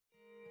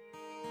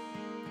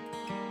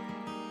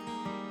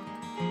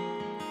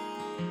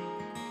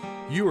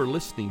You are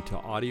listening to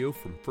audio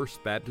from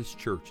First Baptist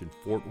Church in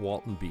Fort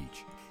Walton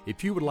Beach.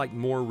 If you would like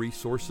more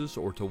resources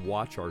or to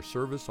watch our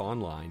service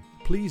online,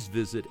 please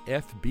visit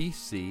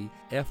fbcfwb.org.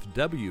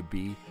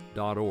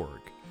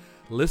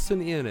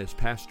 Listen in as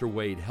Pastor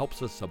Wade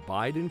helps us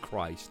abide in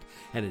Christ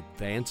and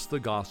advance the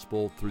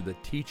gospel through the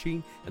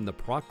teaching and the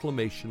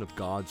proclamation of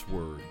God's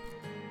Word.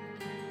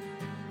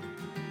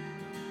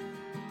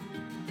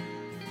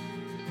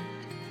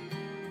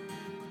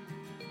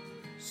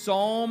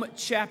 Psalm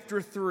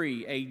chapter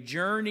 3, a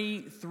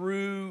journey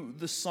through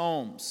the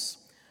Psalms.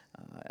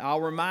 I'll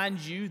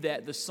remind you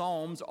that the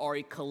Psalms are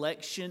a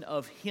collection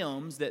of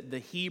hymns that the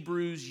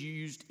Hebrews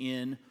used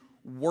in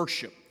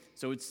worship.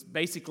 So it's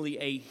basically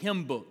a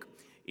hymn book.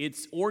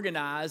 It's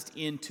organized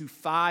into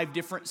 5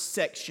 different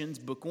sections: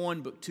 Book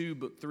 1, Book 2,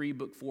 Book 3,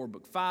 Book 4,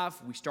 Book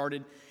 5. We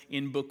started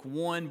in Book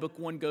 1. Book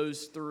 1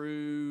 goes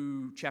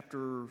through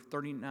chapter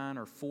 39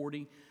 or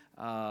 40,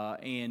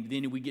 and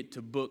then we get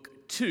to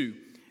Book 2.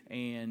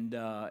 And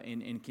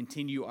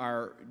continue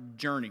our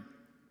journey.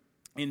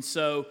 And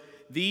so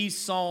these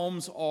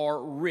Psalms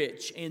are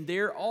rich, and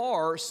there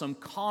are some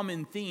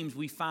common themes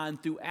we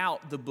find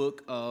throughout the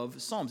book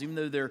of Psalms. Even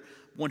though there are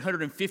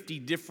 150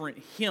 different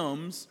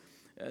hymns,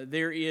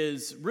 there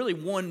is really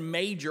one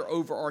major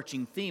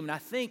overarching theme, and I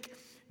think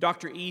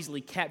Dr.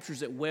 Easley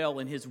captures it well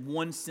in his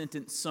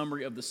one-sentence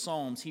summary of the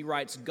Psalms. He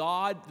writes,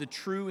 "God, the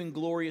true and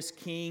glorious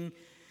King,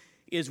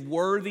 is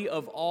worthy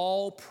of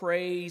all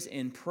praise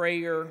and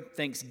prayer,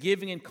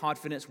 thanksgiving and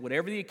confidence,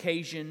 whatever the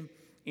occasion,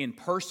 in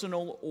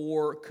personal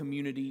or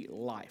community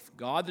life."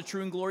 God, the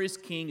true and glorious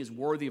King, is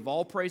worthy of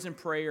all praise and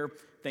prayer,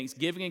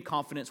 thanksgiving and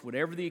confidence,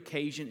 whatever the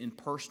occasion, in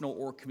personal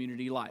or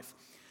community life.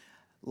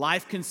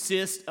 Life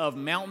consists of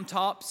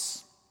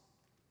mountaintops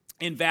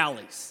and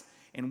valleys.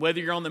 And whether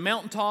you're on the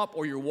mountaintop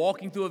or you're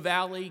walking through a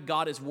valley,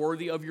 God is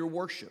worthy of your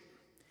worship.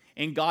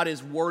 And God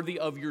is worthy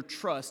of your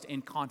trust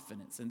and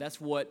confidence. And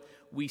that's what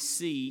we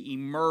see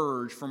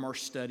emerge from our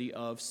study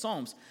of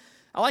Psalms.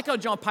 I like how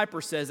John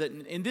Piper says it,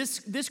 and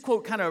this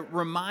quote kind of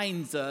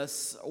reminds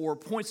us or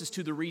points us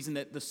to the reason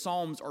that the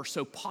Psalms are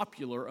so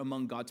popular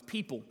among God's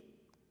people.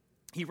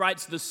 He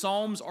writes, "The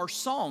Psalms are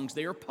songs,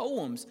 they are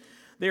poems.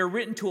 They are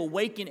written to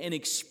awaken and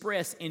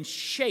express and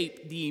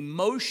shape the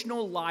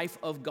emotional life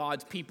of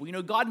God's people." You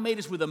know, God made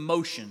us with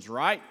emotions,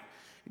 right?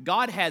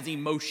 God has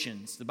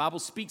emotions. The Bible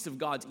speaks of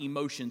God's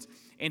emotions,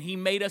 and He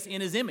made us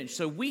in His image.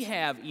 So we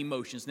have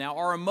emotions. Now,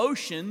 our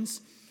emotions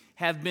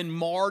have been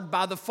marred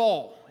by the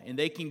fall, and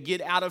they can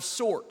get out of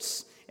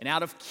sorts and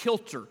out of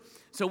kilter.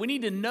 So we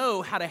need to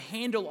know how to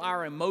handle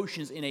our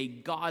emotions in a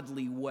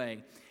godly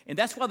way. And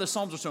that's why the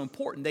Psalms are so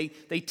important. They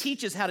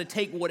teach us how to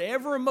take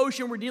whatever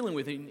emotion we're dealing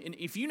with. And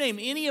if you name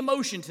any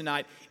emotion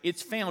tonight,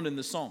 it's found in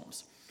the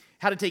Psalms.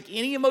 How to take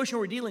any emotion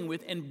we're dealing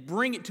with and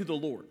bring it to the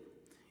Lord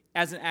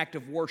as an act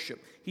of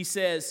worship. He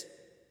says,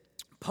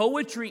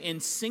 poetry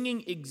and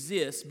singing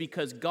exists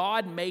because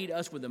God made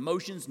us with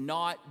emotions,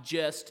 not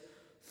just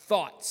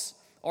thoughts.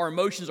 Our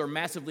emotions are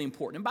massively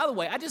important. And by the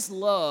way, I just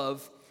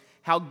love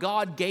how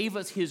God gave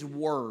us His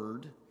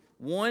Word,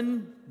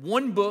 one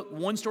book,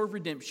 one story of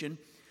redemption,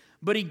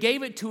 but He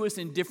gave it to us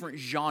in different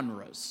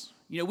genres.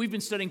 You know, we've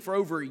been studying for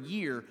over a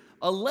year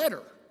a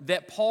letter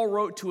that Paul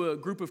wrote to a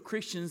group of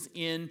Christians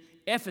in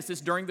Ephesus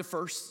during the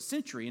first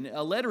century. And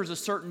a letter is a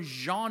certain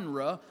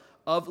genre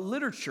of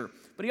literature.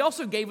 But he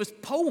also gave us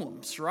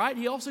poems, right?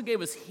 He also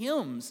gave us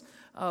hymns,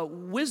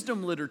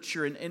 wisdom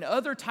literature, and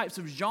other types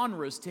of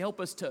genres to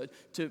help us to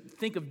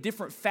think of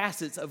different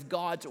facets of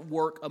God's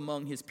work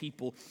among His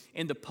people.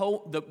 And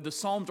the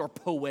Psalms are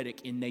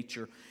poetic in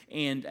nature,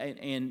 and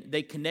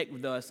they connect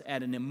with us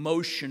at an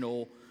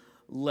emotional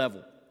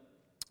level.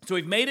 So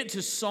we've made it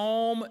to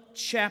Psalm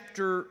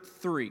chapter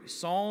 3.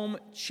 Psalm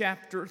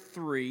chapter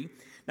 3.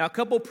 Now, a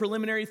couple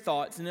preliminary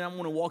thoughts, and then I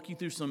want to walk you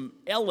through some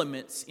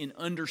elements in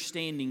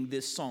understanding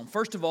this psalm.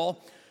 First of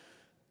all,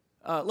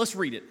 let's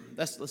read it.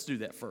 Let's do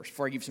that first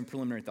before I give you some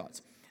preliminary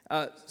thoughts.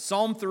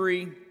 Psalm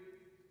 3,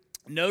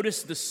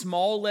 notice the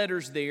small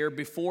letters there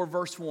before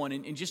verse 1.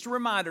 And just a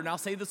reminder, and I'll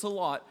say this a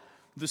lot,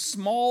 the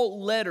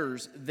small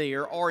letters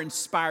there are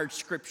inspired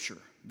scripture.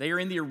 They are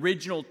in the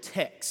original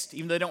text.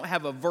 Even though they don't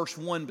have a verse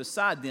 1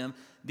 beside them,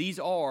 these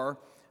are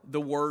the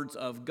words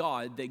of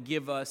God that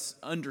give us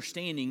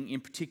understanding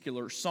in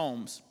particular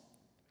psalms.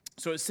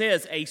 So it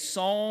says, a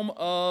psalm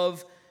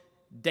of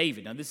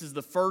David. Now, this is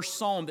the first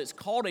psalm that's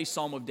called a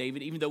psalm of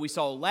David, even though we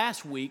saw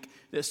last week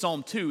that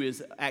Psalm 2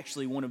 is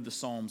actually one of the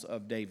psalms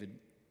of David.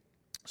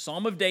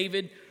 Psalm of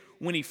David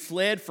when he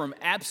fled from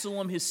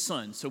Absalom, his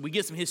son. So we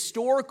get some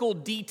historical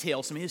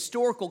detail, some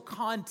historical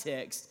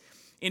context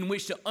in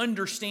which to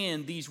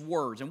understand these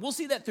words. And we'll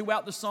see that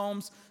throughout the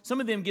Psalms. Some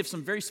of them give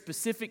some very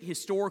specific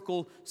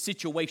historical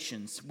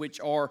situations, which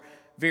are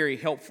very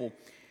helpful.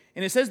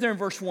 And it says there in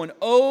verse 1,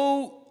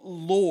 "O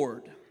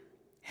Lord,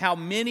 how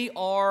many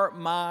are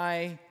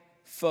my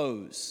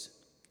foes?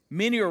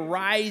 Many are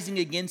rising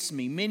against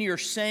me. Many are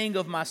saying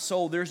of my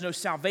soul, there's no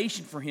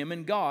salvation for him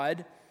in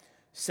God.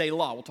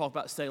 Selah." We'll talk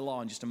about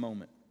Selah in just a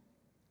moment.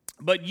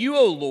 "But you,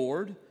 O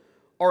Lord,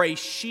 are a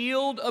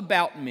shield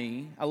about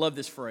me." I love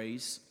this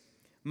phrase.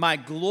 my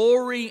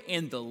glory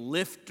and the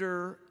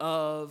lifter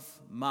of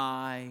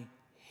my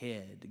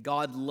head.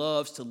 God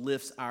loves to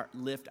lift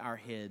our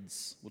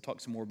heads. We'll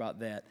talk some more about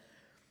that.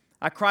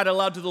 I cried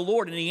aloud to the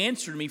Lord, and he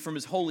answered me from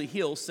his holy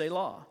hill,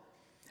 Selah.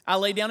 I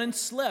lay down and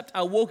slept.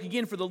 I woke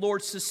again, for the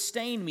Lord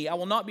sustained me. I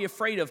will not be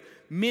afraid of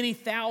many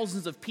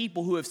thousands of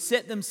people who have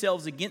set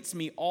themselves against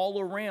me all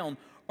around.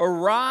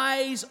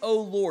 Arise, O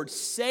Lord,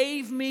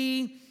 save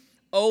me,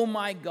 O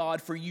my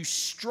God, for you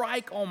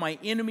strike all my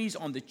enemies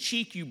on the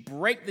cheek. You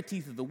break the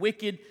teeth of the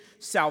wicked.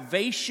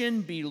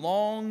 Salvation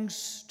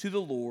belongs to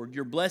the Lord.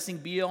 Your blessing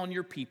be on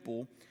your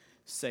people,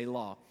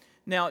 Selah.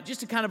 Now,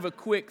 just a kind of a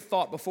quick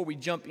thought before we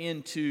jump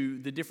into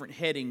the different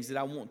headings that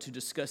I want to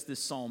discuss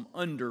this psalm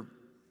under.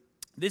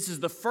 This is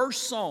the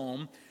first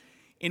psalm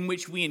in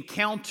which we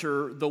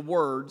encounter the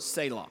word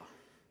Selah.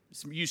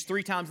 It's used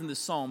 3 times in this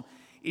psalm.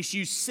 It's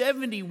used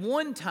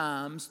 71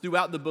 times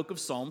throughout the book of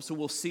Psalms, so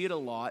we'll see it a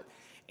lot.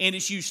 And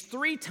it's used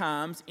 3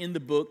 times in the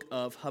book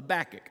of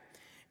Habakkuk.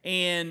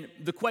 And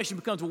the question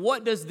becomes,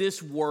 what does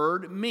this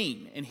word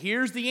mean? And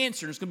here's the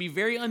answer. It's going to be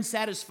very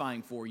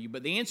unsatisfying for you,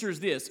 but the answer is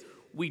this: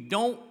 we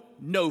don't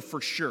know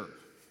for sure.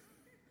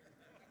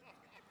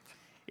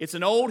 It's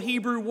an old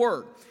Hebrew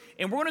word.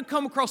 And we're going to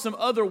come across some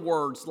other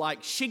words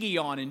like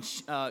shiggaion and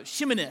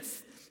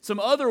sheminith, some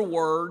other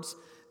words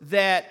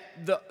that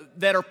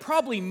are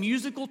probably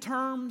musical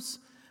terms,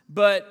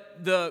 but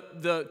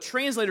the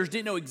translators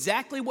didn't know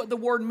exactly what the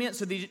word meant,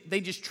 so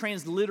they just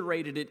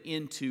transliterated it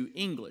into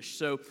English.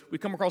 So we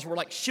come across a word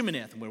like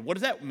sheminith. What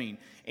does that mean?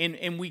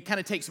 And we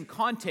kind of take some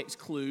context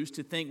clues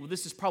to think, well,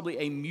 this is probably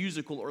a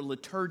musical or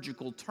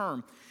liturgical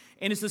term.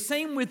 And it's the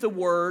same with the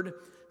word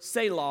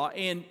Selah,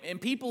 and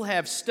people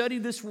have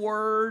studied this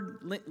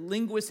word,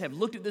 linguists have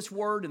looked at this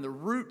word and the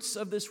roots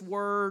of this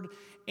word,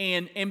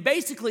 and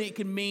basically it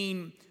could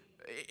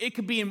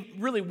be in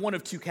really one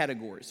of 2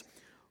 categories.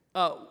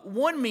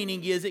 One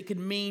meaning is it could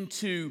mean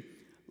to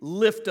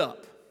lift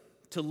up,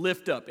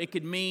 It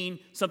could mean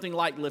something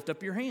like lift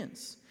up your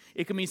hands.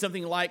 It could mean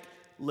something like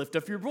lift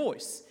up your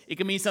voice. It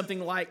could mean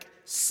something like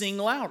sing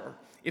louder.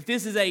 If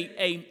this is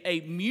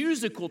a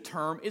musical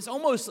term, it's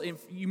almost, if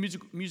you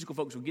musical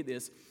folks will get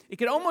this, it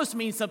could almost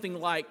mean something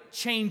like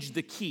change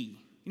the key.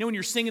 You know when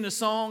you're singing a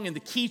song and the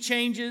key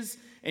changes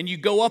and you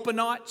go up a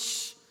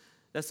notch?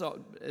 That's all,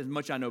 as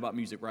much I know about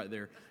music right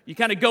there. You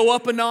kind of go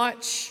up a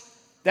notch.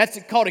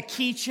 That's called a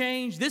key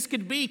change. This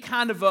could be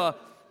kind of a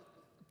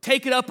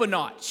take it up a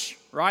notch,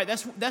 right?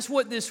 That's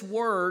what this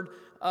word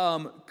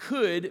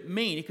could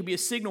mean. It could be a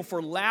signal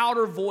for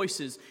louder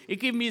voices. It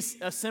could be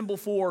a symbol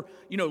for,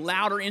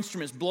 louder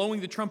instruments,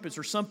 blowing the trumpets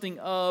or something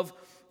of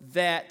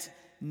that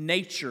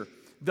nature.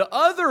 The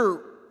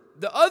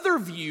other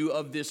view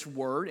of this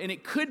word, and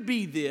it could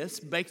be this,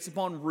 based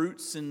upon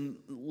roots and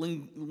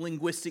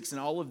linguistics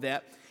and all of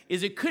that,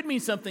 is it could mean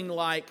something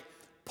like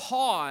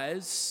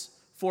pause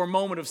for a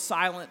moment of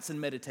silence and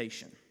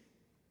meditation.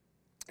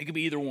 It could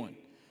be either one.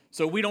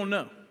 So we don't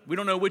know. We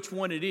don't know which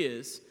one it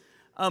is.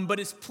 But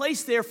it's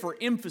placed there for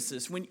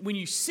emphasis. When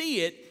you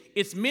see it,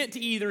 it's meant to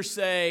either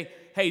say,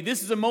 hey,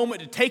 this is a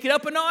moment to take it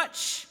up a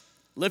notch,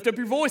 lift up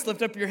your voice,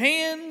 lift up your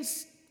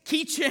hands,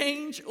 key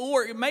change,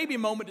 or it may be a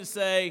moment to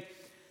say,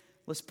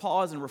 let's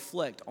pause and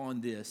reflect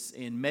on this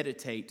and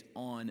meditate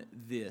on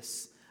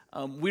this.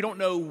 We don't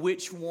know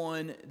which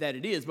one that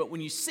it is, but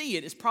when you see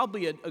it, it's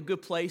probably a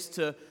good place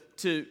to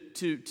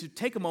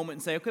take a moment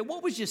and say, okay,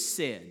 what was just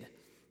said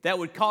that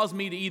would cause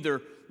me to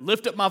either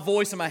lift up my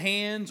voice and my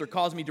hands or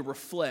cause me to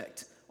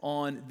reflect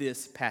on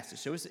this passage.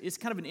 So it's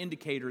kind of an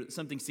indicator that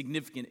something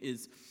significant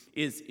is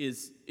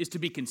to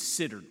be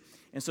considered.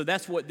 And so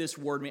that's what this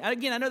word means.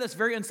 Again, I know that's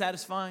very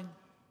unsatisfying.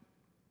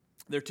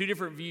 There are 2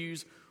 different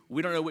views.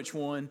 We don't know which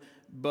one,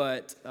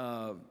 but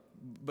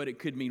it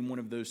could mean one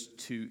of those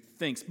 2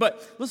 things.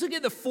 But let's look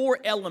at the 4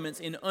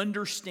 elements in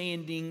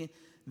understanding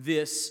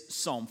this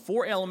psalm.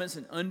 4 elements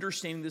in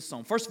understanding this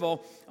psalm. First of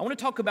all, I want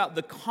to talk about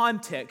the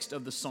context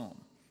of the psalm.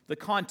 The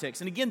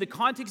context. And again, the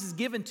context is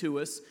given to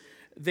us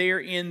there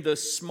in the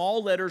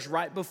small letters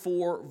right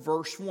before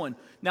verse 1.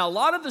 Now, a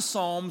lot of the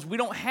Psalms, we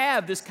don't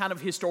have this kind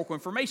of historical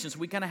information, so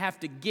we kind of have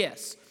to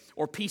guess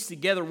or piece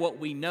together what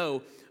we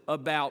know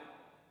about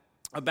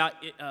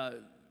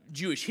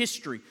Jewish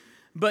history.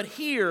 But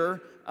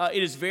here,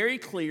 it is very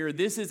clear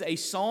this is a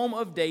Psalm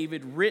of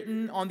David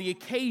written on the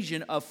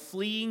occasion of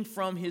fleeing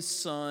from his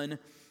son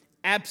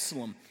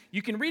Absalom.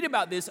 You can read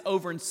about this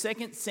over in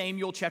 2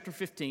 Samuel chapter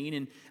 15,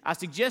 and I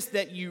suggest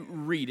that you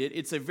read it.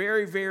 It's a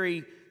very,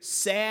 very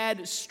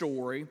sad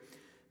story.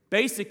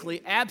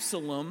 Basically,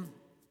 Absalom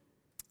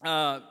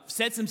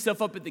sets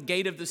himself up at the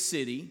gate of the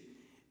city,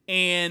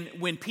 and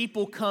when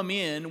people come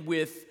in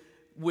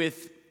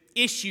with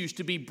issues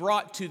to be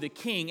brought to the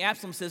king,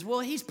 Absalom says, well,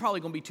 he's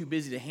probably going to be too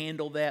busy to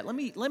handle that. Let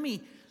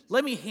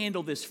me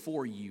handle this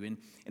for you.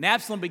 And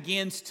Absalom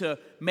begins to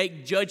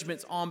make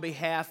judgments on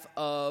behalf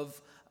of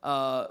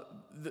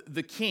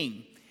the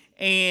king.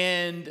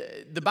 And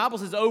the Bible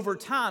says over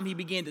time he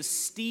began to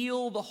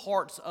steal the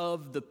hearts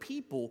of the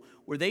people,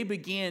 where they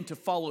began to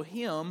follow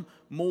him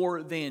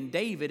more than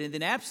David. And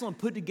then Absalom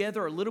put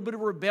together a little bit of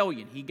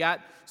rebellion. He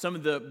got some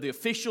of the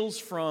officials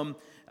from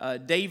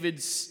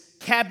David's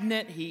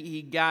cabinet.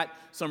 He got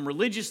some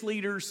religious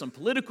leaders, some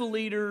political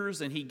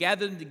leaders, and he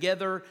gathered them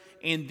together.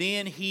 And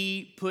then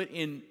he put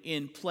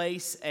in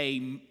place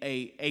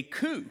a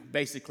coup,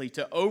 basically,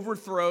 to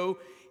overthrow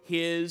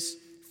his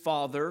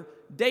father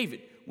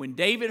David. When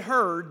David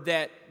heard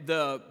that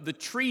the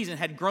treason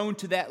had grown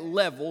to that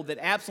level, that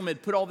Absalom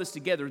had put all this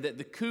together, that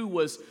the coup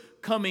was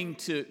coming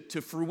to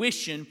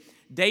fruition,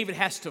 David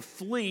has to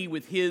flee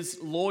with his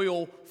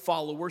loyal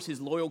followers, his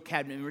loyal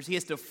cabinet members. He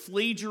has to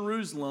flee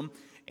Jerusalem,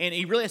 and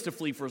he really has to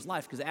flee for his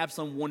life because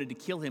Absalom wanted to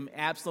kill him.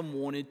 Absalom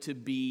wanted to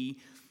be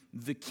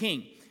the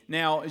king.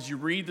 Now, as you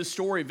read the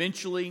story,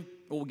 eventually,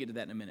 we'll get to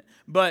that in a minute,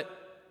 but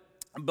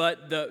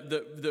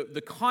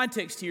the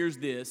context here is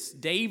this.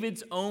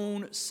 David's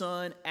own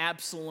son,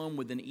 Absalom,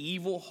 with an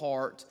evil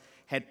heart,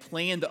 had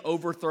planned the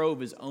overthrow of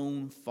his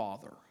own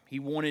father. He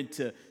wanted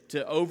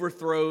to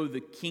overthrow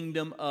the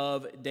kingdom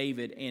of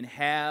David and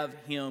have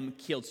him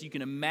killed. So you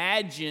can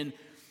imagine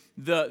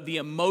the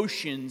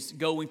emotions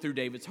going through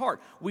David's heart.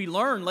 We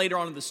learn later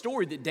on in the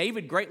story that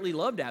David greatly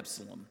loved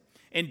Absalom.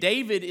 And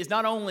David is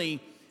not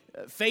only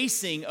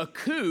facing a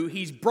coup,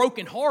 he's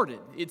brokenhearted.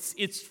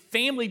 It's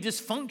family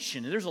dysfunction.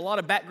 And there's a lot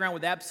of background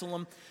with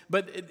Absalom,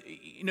 but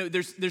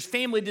there's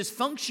family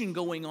dysfunction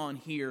going on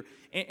here.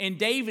 And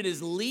David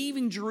is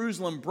leaving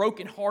Jerusalem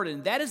brokenhearted.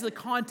 And that is the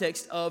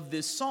context of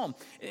this psalm.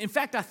 In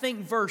fact, I think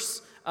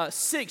verse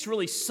 6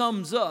 really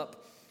sums up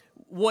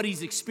what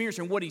he's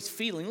experiencing, what he's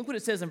feeling. Look what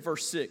it says in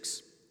verse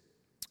 6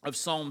 of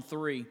Psalm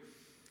 3.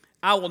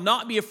 I will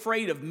not be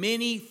afraid of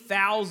many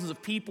thousands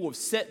of people who have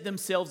set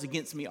themselves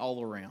against me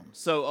all around.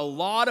 So a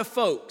lot of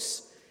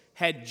folks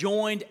had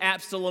joined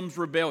Absalom's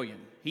rebellion.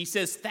 He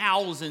says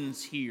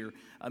thousands here.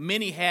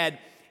 Many had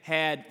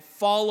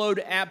followed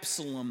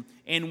Absalom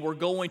and were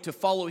going to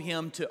follow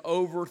him to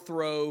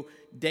overthrow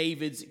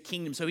David's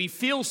kingdom. So he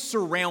feels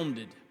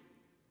surrounded.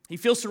 He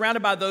feels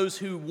surrounded by those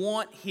who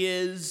want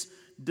his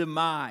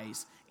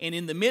demise. And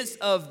in the midst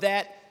of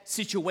that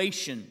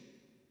situation,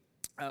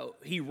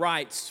 he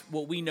writes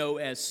what we know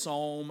as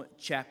Psalm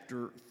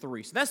chapter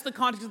 3. So that's the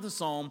context of the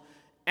psalm,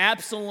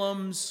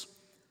 Absalom's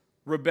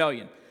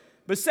rebellion.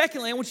 But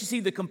secondly, I want you to see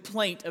the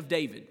complaint of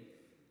David.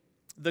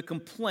 The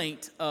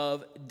complaint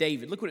of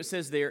David. Look what it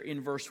says there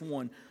in verse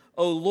 1.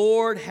 O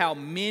Lord, how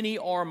many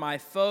are my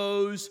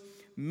foes?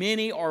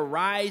 Many are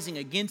rising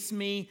against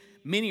me.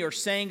 Many are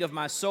saying of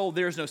my soul,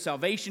 there is no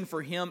salvation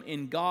for him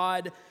in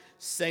God,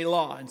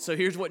 Selah. And so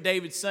here's what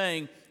David's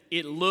saying.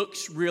 It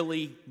looks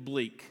really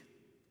bleak.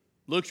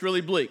 Looks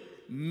really bleak.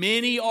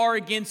 Many are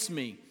against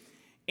me.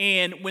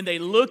 And when they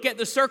look at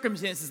the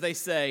circumstances, they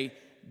say,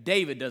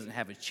 David doesn't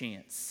have a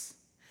chance.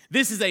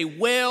 This is a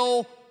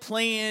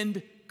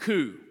well-planned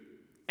coup.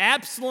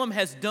 Absalom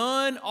has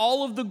done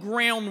all of the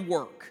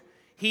groundwork.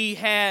 He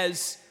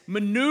has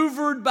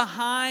maneuvered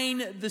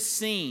behind the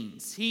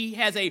scenes. He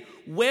has a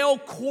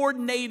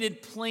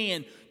well-coordinated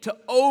plan to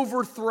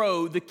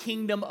overthrow the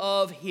kingdom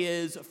of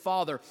his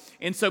father.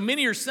 And so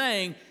many are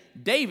saying,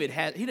 David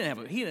he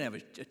didn't have a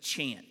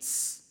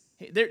chance.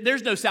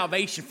 There's no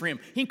salvation for him.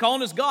 He can call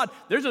on his God.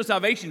 There's no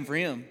salvation for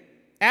him.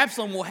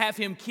 Absalom will have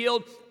him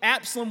killed.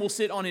 Absalom will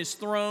sit on his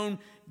throne.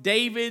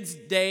 David's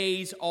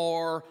days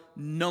are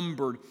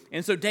numbered.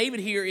 And so David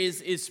here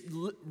is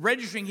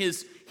registering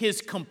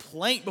his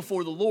complaint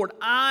before the Lord.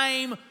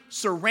 I'm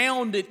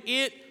surrounded.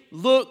 It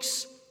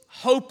looks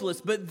hopeless.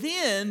 But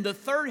then the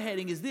third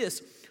heading is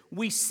this.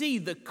 We see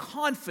the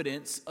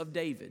confidence of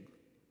David.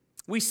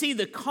 We see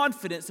the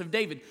confidence of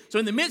David. So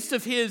in the midst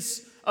of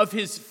his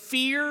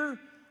fear,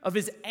 of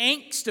his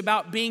angst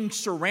about being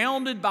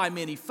surrounded by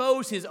many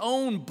foes, his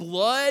own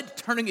blood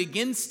turning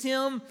against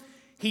him,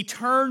 he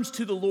turns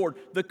to the Lord,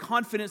 the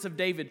confidence of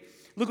David.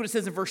 Look what it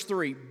says in verse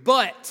 3.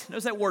 But,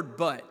 notice that word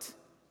but.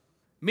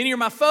 Many are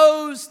my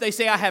foes. They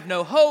say I have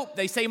no hope.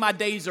 They say my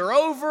days are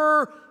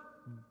over.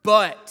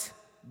 But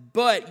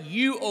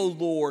you, O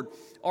Lord,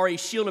 are a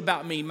shield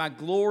about me, my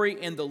glory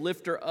and the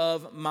lifter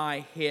of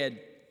my head.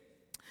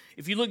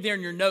 If you look there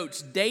in your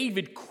notes,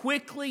 David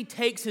quickly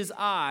takes his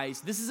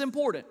eyes, this is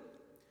important,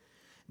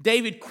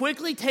 David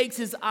quickly takes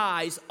his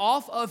eyes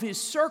off of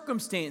his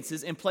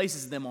circumstances and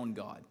places them on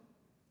God.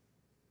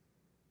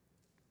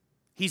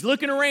 He's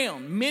looking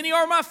around. Many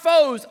are my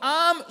foes.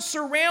 I'm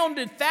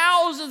surrounded,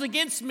 thousands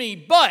against me,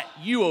 but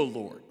you, O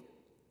Lord.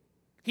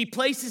 He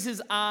places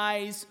his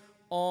eyes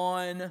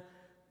on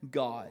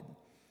God.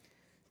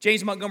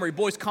 James Montgomery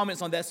Boyce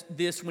comments on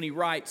this when he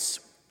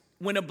writes,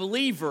 when a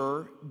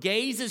believer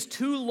gazes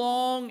too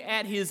long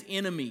at his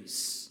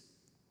enemies,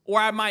 or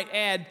I might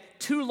add,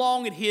 too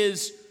long at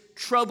his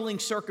troubling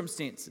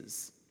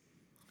circumstances,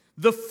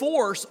 the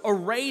force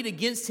arrayed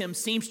against him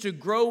seems to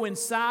grow in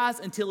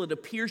size until it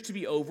appears to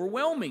be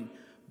overwhelming.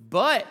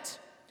 But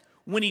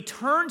when he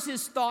turns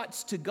his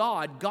thoughts to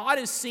God, God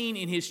is seen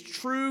in his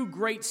true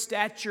great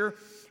stature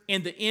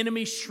and the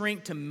enemy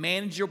shrink to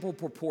manageable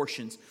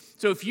proportions.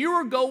 So if you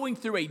are going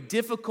through a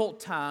difficult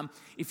time,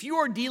 if you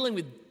are dealing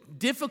with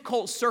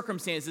difficult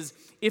circumstances,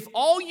 if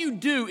all you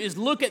do is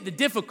look at the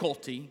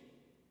difficulty,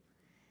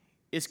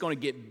 it's going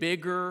to get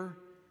bigger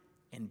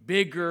and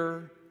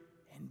bigger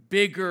and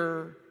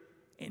bigger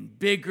and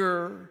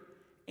bigger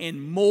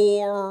and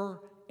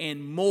more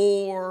and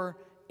more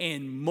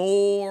and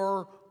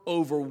more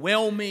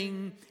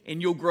overwhelming,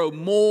 and you'll grow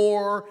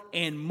more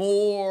and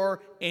more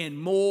and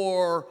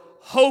more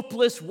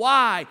hopeless.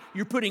 Why?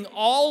 You're putting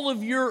all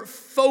of your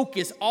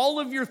focus, all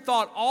of your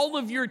thought, all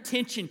of your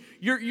attention,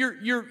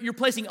 you're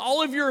placing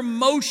all of your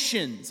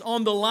emotions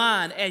on the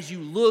line as you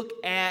look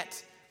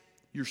at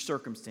your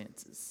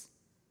circumstances.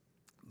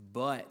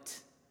 But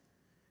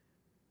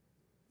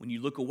when you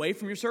look away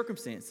from your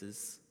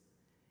circumstances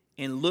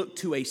and look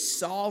to a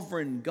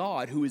sovereign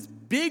God who is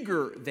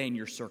bigger than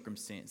your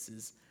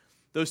circumstances,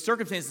 those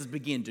circumstances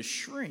begin to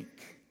shrink.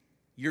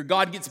 Your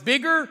God gets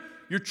bigger,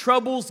 your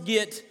troubles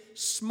get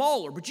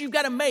smaller. But you've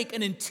got to make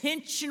an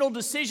intentional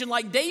decision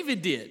like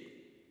David did.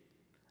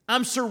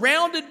 I'm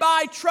surrounded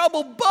by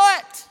trouble,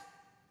 but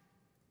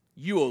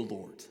you, O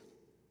Lord.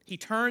 He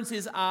turns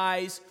his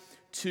eyes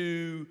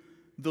to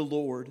the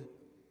Lord.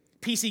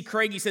 P.C.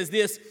 Craigie says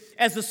this: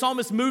 as the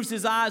psalmist moves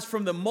his eyes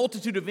from the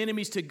multitude of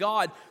enemies to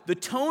God, the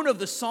tone of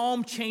the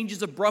psalm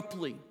changes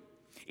abruptly.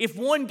 If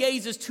one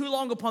gazes too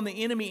long upon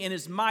the enemy and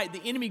his might,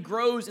 the enemy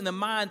grows in the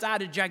mind's eye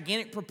to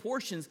gigantic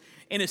proportions,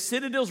 and his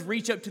citadels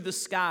reach up to the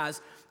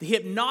skies. The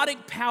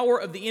hypnotic power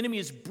of the enemy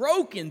is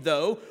broken,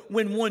 though,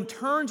 when one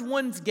turns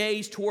one's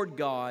gaze toward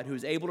God, who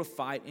is able to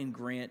fight and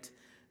grant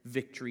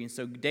victory. And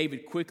so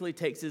David quickly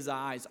takes his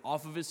eyes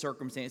off of his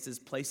circumstances,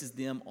 places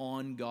them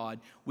on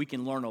God. We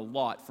can learn a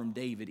lot from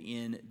David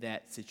in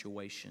that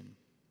situation.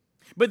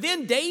 But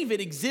then David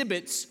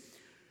exhibits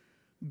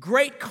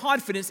great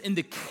confidence in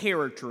the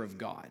character of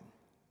God.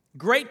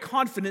 Great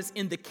confidence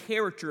in the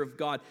character of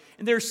God.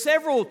 And there are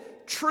several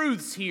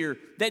truths here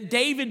that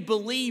David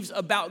believes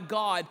about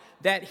God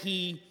that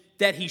he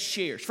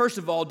shares. First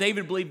of all,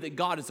 David believed that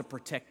God is a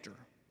protector.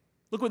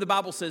 Look what the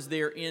Bible says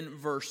there in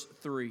verse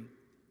 3.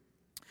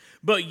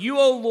 But you,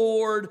 O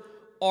Lord,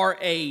 are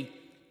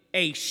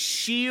a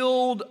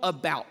shield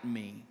about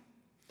me.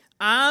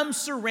 I'm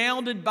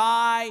surrounded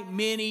by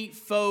many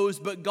foes,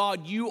 but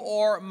God, you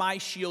are my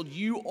shield.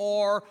 You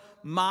are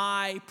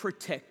my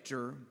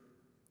protector.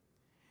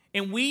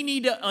 And we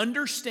need to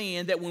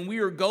understand that when we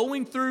are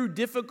going through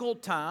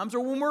difficult times,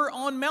 or when we're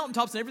on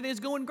mountaintops and everything is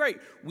going great,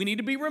 we need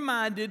to be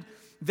reminded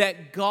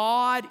that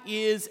God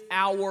is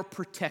our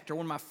protector.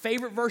 One of my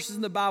favorite verses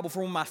in the Bible,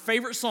 from one of my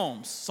favorite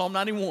Psalms, Psalm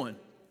 91,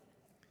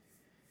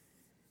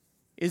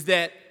 is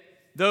that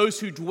those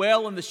who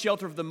dwell in the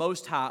shelter of the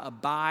Most High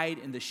abide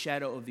in the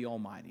shadow of the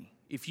Almighty.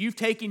 If you've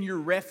taken your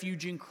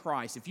refuge in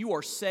Christ, if you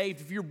are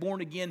saved, if you're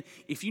born again,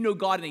 if you know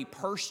God in a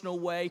personal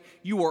way,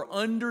 you are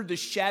under the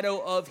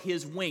shadow of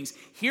His wings.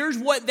 Here's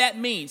what that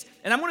means.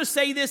 And I'm going to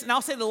say this, and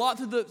I'll say it a lot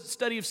through the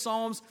study of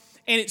Psalms,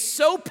 and it's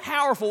so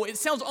powerful, it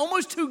sounds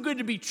almost too good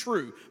to be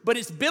true, but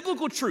it's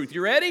biblical truth.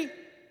 You ready?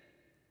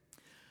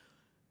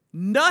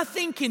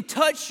 Nothing can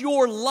touch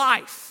your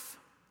life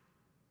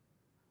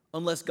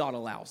unless God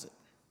allows it.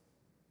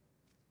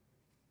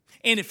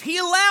 And if He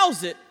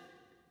allows it,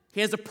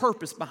 He has a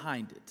purpose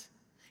behind it.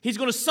 He's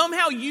going to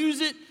somehow use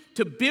it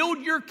to build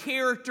your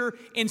character,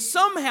 and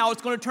somehow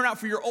it's going to turn out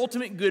for your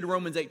ultimate good,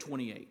 Romans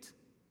 8:28.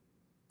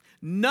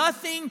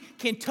 Nothing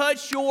can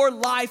touch your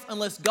life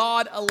unless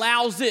God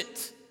allows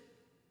it.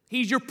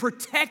 He's your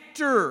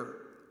protector.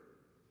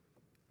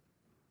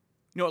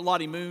 You know what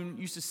Lottie Moon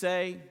used to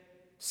say?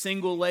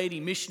 Single lady,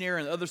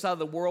 missionary on the other side of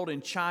the world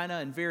in China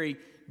in very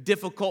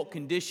difficult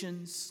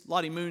conditions.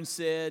 Lottie Moon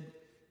said,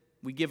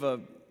 we give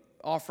a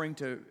offering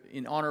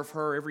in honor of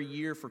her every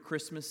year for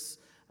Christmas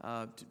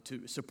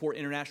to support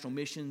international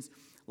missions.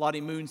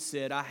 Lottie Moon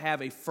said, I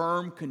have a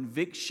firm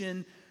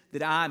conviction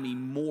that I'm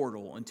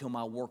immortal until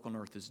my work on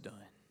earth is done.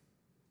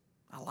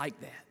 I like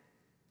that.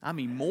 I'm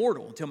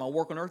immortal until my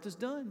work on earth is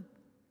done.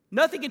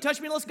 Nothing can touch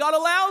me unless God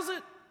allows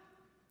it.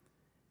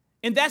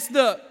 And that's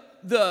the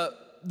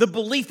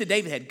belief that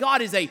David had.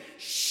 God is a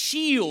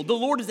shield. The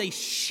Lord is a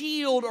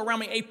shield around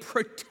me, a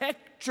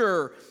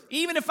protector.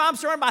 Even if I'm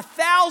surrounded by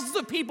thousands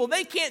of people,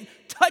 they can't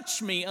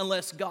touch me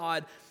unless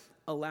God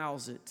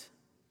allows it.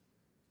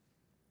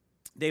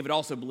 David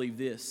also believed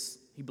this.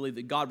 He believed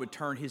that God would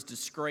turn his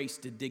disgrace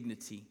to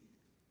dignity.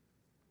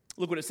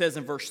 Look what it says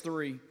in verse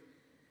 3.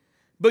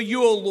 But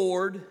you, O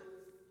Lord,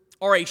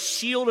 are a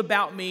shield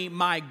about me,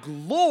 my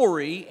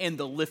glory and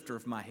the lifter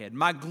of my head.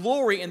 My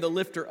glory and the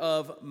lifter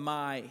of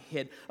my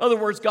head. In other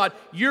words, God,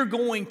 you're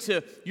going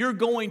to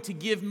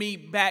give me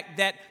back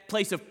that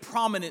place of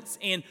prominence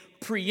and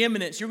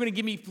preeminence. You're going to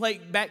give me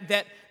back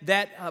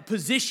that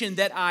position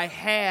that I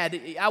had.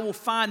 I will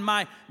find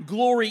my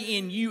glory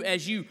in you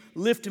as you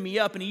lift me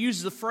up. And he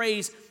uses the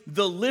phrase,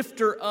 the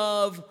lifter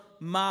of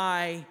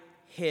my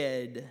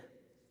head.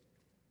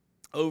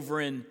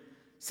 Over in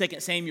 2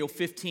 Samuel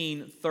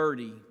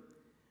 15:30.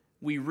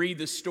 we read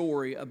the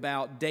story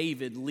about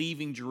David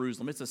leaving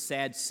Jerusalem. It's a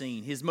sad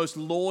scene. His most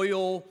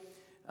loyal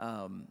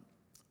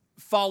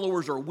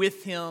followers are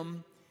with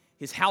him.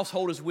 His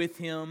household is with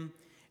him.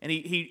 And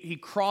he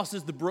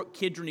crosses the brook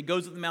Kidron. He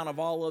goes to the Mount of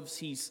Olives.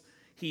 He's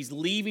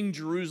leaving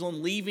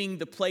Jerusalem, leaving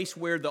the place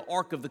where the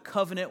Ark of the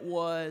Covenant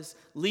was,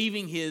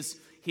 leaving his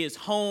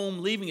home,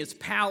 leaving his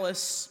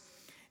palace.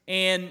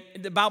 And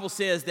the Bible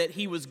says that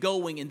he was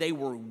going and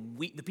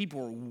the people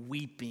were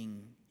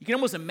weeping. You can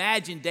almost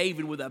imagine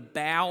David with a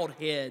bowed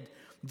head,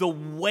 the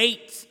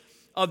weight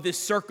of this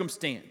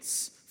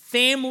circumstance,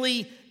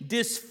 family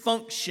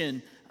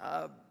dysfunction,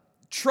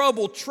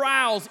 trouble,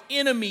 trials,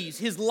 enemies.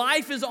 His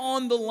life is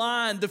on the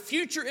line. The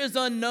future is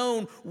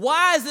unknown.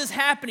 Why is this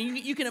happening?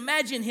 You can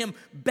imagine him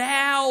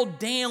bowed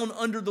down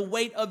under the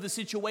weight of the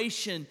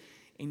situation.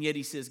 And yet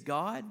he says,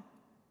 God,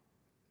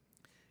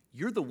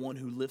 you're the one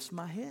who lifts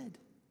my head.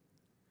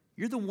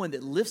 You're the one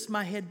that lifts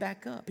my head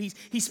back up.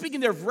 He's speaking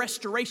there of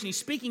restoration. He's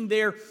speaking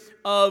there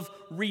of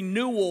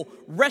renewal,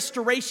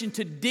 restoration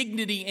to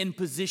dignity and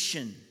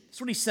position. That's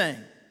what he's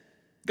saying.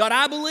 God,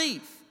 I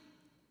believe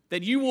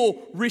that you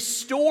will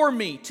restore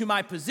me to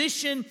my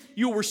position.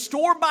 You will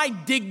restore my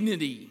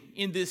dignity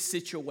in this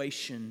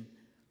situation.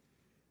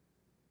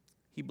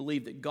 He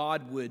believed that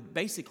God would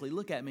basically,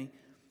 look at me,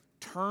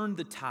 turn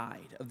the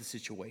tide of the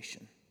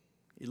situation.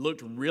 It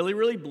looked really,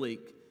 really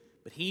bleak,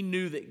 but he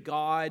knew that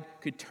God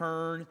could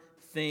turn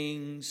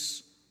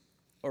things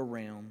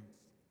around.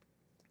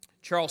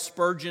 Charles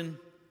Spurgeon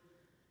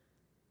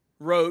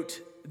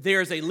wrote, "There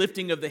is a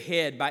lifting of the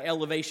head by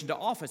elevation to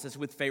office, as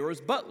with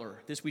Pharaoh's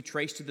butler. This we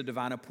trace to the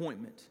divine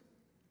appointment.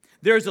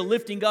 There is a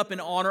lifting up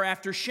in honor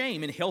after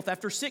shame, in health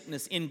after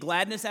sickness, in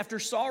gladness after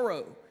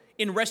sorrow,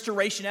 in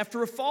restoration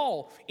after a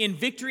fall, in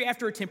victory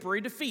after a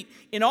temporary defeat.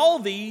 In all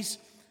these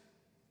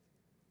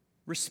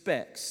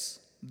respects,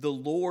 the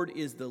Lord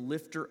is the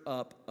lifter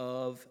up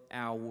of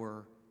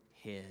our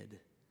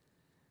head."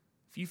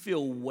 If you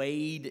feel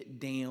weighed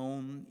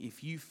down,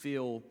 if you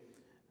feel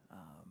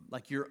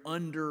like you're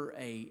under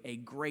a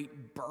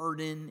great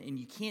burden and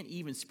you can't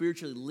even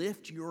spiritually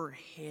lift your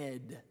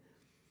head,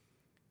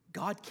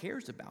 God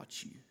cares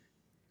about you.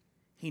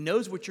 He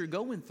knows what you're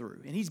going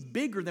through, and He's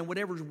bigger than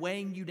whatever's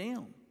weighing you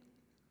down.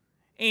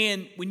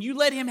 And when you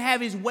let Him have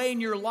His way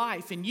in your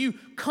life and you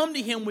come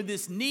to Him with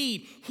this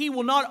need, He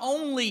will not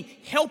only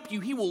help you,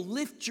 He will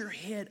lift your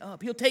head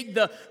up. He'll take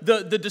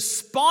the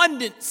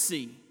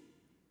despondency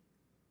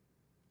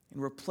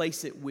and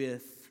replace it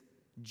with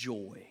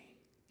joy.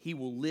 He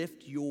will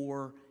lift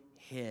your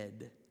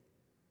head.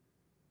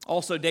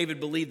 Also, David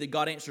believed that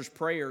God answers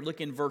prayer. Look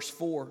in verse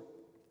 4.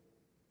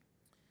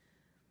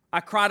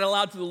 "I cried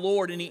aloud to the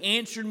Lord, and He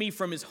answered me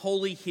from His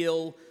holy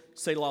hill,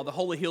 Selah." The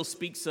holy hill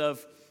speaks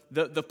of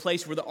the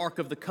place where the Ark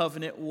of the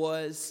Covenant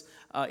was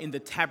in the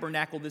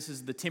tabernacle. This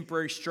is the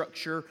temporary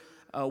structure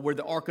where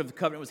the Ark of the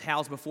Covenant was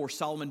housed before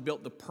Solomon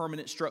built the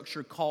permanent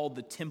structure called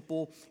the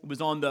temple. It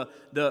was on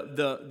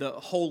the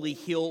holy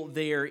hill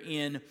there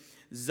in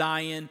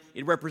Zion.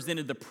 It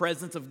represented the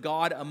presence of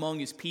God among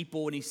His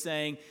people. And He's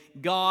saying,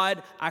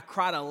 God, I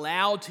cried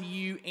aloud to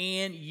you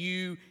and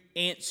you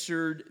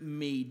answered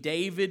me.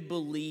 David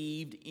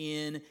believed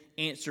in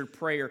answered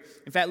prayer.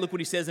 In fact, look what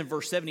he says in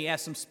verse 7. He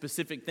asks some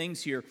specific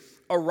things here.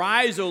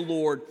 "Arise, O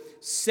Lord,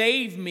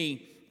 save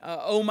me,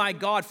 O my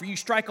God, for you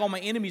strike all my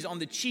enemies on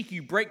the cheek.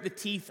 You break the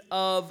teeth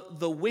of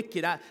the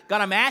wicked." God,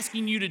 I'm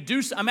asking you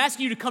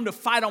to come to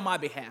fight on my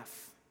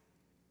behalf.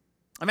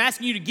 I'm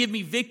asking you to give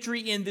me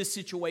victory in this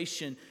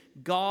situation.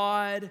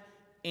 God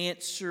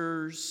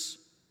answers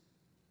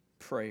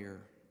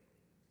prayer.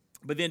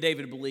 But then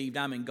David believed,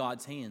 I'm in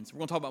God's hands. We're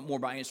going to talk about more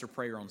about answered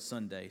prayer on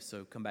Sunday,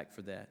 so come back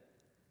for that.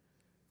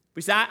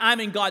 But he said, I'm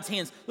in God's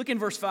hands. Look in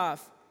verse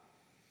 5.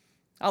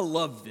 I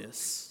love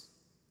this.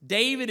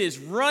 David is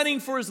running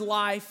for his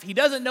life. He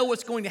doesn't know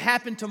what's going to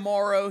happen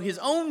tomorrow. His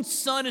own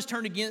son is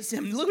turned against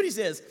him. Look what he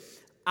says.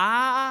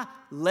 "I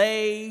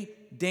lay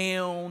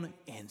down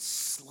and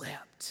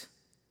slept.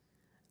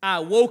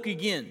 I woke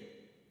again,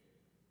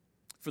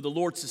 for the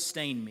Lord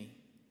sustained me.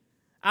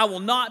 I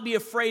will not be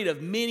afraid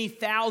of many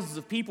thousands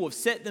of people who have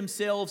set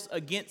themselves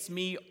against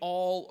me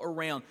all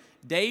around."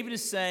 David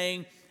is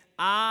saying,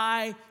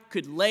 I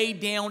could lay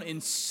down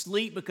and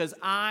sleep because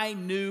I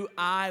knew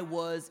I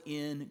was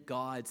in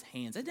God's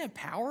hands. Isn't that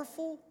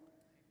powerful?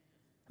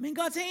 I'm in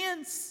God's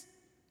hands.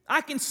 I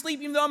can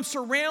sleep even though I'm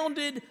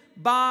surrounded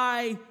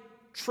by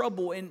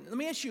trouble. And let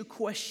me ask you a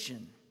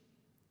question.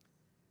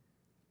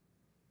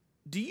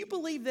 Do you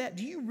believe that?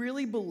 Do you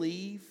really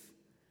believe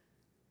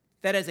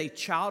that as a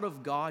child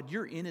of God,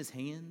 you're in His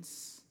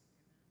hands?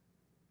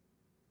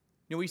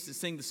 You know, we used to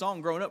sing the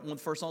song growing up, one of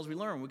the first songs we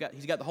learned.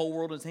 He's got the whole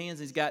world in His hands.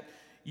 He's got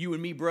you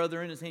and me,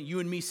 brother, in His hands. You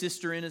and me,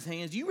 sister, in His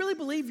hands. Do you really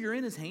believe you're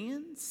in His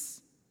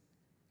hands?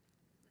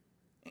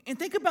 And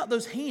think about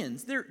those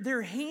hands.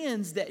 They're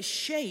hands that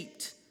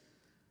shaped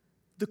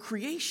the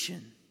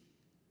creation.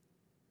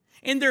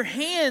 And they're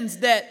hands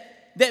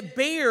that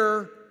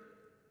bear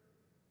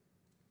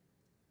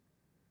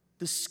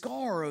the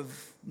scar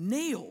of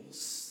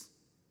nails.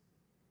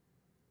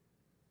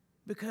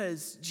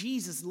 because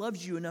Jesus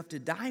loves you enough to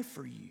die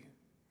for you.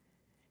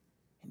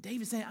 And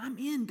David's saying, I'm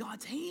in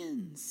God's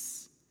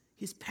hands,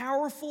 his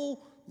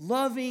powerful,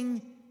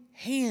 loving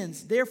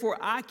hands. Therefore,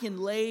 I can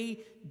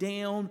lay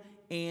down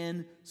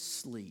and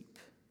sleep.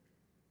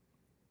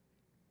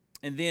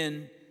 And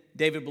then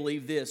David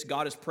believed this: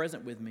 God is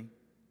present with me.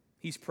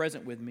 He's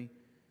present with me.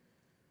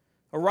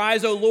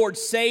 Arise, O Lord,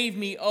 save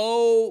me,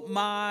 O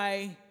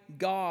my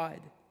God.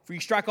 For you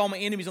strike all my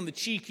enemies on the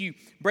cheek, you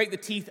break the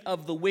teeth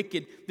of the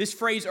wicked. This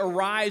phrase,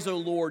 arise, O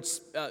Lord,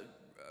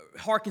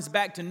 harkens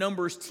back to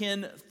Numbers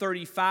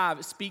 10:35.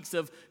 It speaks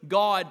of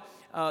God,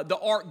 the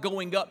ark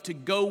going up to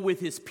go with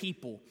his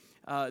people.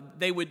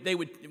 They would,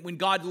 when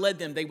God led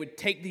them, they would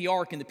take the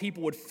ark and the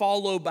people would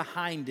follow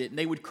behind it. And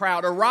they would cry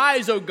out,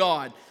 arise, O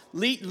God,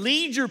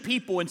 lead your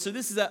people. And so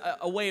this is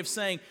a way of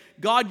saying,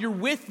 God, you're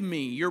with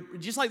me. You're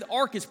just like the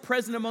ark is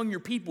present among your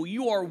people.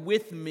 You are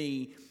with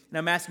me. And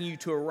I'm asking you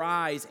to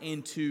arise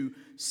and to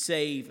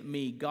save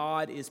me.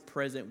 God is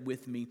present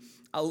with me.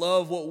 I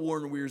love what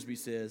Warren Wiersbe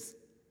says.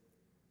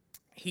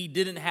 He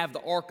didn't have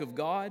the ark of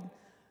God,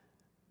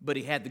 but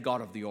he had the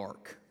God of the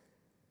ark.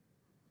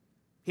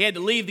 He had to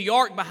leave the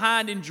ark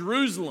behind in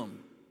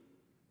Jerusalem,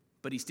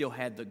 but he still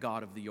had the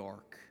God of the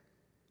ark.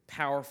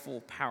 Powerful,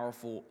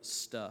 powerful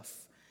stuff.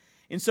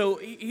 And so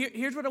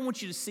here's what I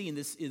want you to see in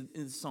this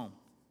psalm.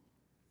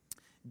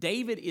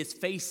 David is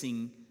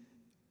facing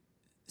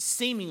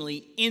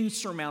seemingly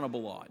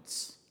insurmountable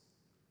odds.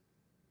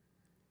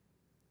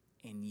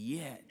 And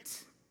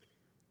yet,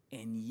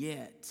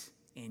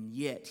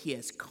 he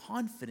has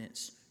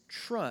confidence,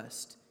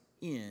 trust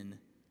in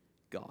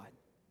God.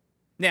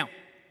 Now,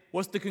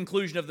 what's the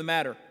conclusion of the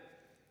matter?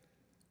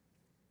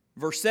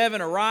 Verse 7,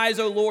 arise,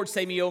 O Lord,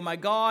 save me, O my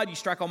God. You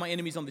strike all my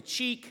enemies on the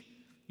cheek.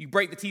 You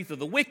break the teeth of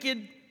the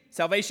wicked.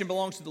 Salvation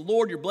belongs to the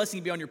Lord. Your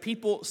blessing be on your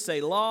people.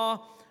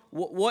 Selah.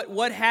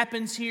 What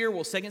happens here?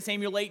 Well, 2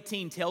 Samuel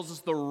 18 tells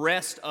us the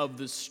rest of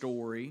the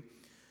story.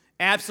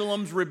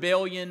 Absalom's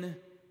rebellion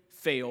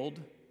failed.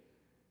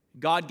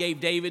 God gave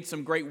David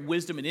some great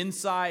wisdom and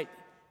insight.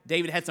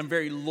 David had some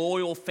very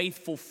loyal,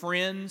 faithful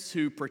friends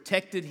who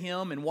protected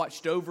him and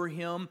watched over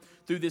him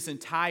through this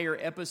entire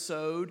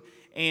episode.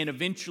 And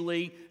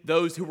eventually,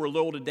 those who were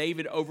loyal to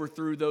David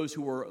overthrew those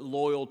who were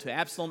loyal to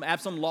Absalom.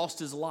 Absalom lost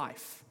his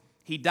life.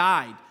 He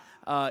died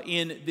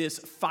in this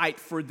fight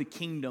for the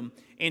kingdom.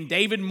 And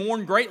David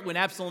mourned greatly when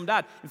Absalom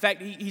died. In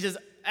fact, he says,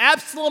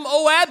 Absalom,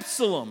 oh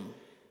Absalom.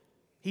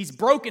 He's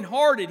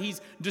brokenhearted.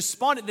 He's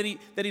despondent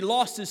that he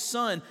lost his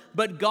son.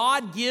 But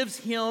God gives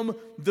him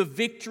the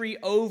victory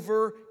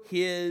over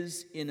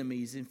his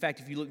enemies. In fact,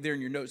 if you look there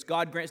in your notes,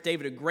 God grants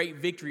David a great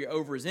victory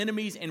over his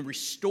enemies and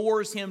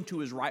restores him to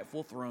his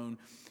rightful throne.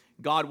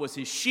 God was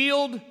his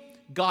shield.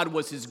 God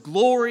was his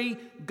glory.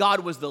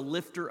 God was the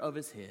lifter of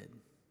his head.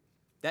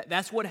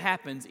 That's what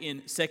happens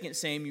in 2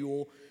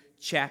 Samuel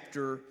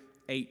chapter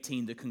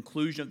 18, the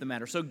conclusion of the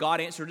matter. So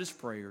God answered his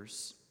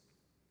prayers,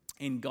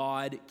 and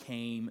God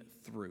came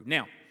through.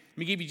 Now, let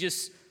me give you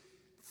just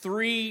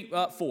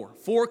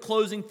four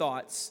closing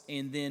thoughts,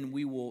 and then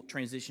we will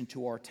transition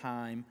to our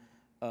time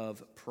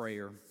of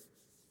prayer.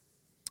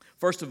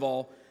 First of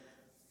all,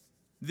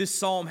 this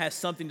psalm has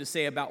something to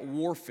say about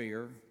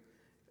warfare.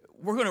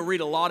 We're going to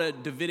read a lot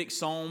of Davidic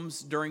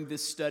psalms during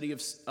this study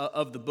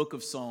of the book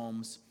of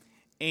Psalms.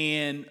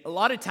 And a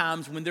lot of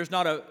times when there's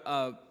not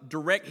a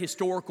direct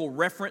historical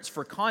reference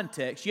for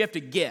context, you have to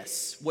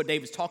guess what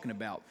David's talking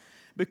about.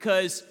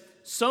 Because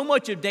so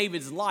much of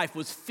David's life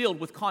was filled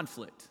with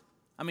conflict.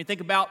 I mean,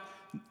 think about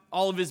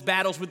all of his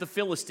battles with the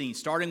Philistines,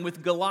 starting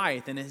with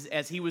Goliath. And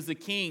as he was the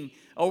king,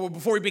 or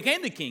before he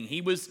became the king,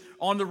 he was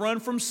on the run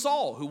from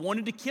Saul, who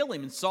wanted to kill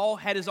him. And Saul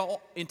had his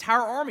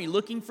entire army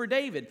looking for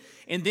David.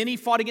 And then he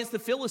fought against the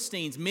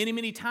Philistines many,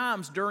 many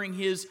times during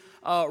his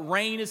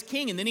reign as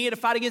king. And then he had to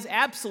fight against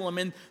Absalom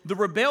and the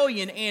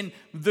rebellion and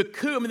the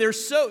coup.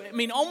 I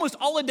mean, almost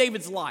all of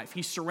David's life,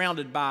 he's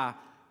surrounded by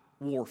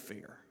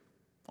warfare.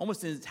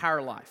 Almost his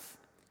entire life.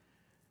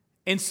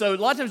 And so a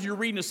lot of times you're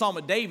reading a Psalm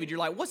of David, you're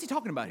like, what's he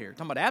talking about here?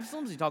 Talking about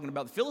Absalom? Is he talking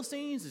about the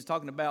Philistines? Is he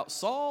talking about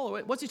Saul?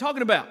 What's he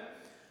talking about?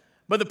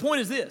 But the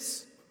point is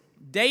this.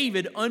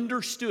 David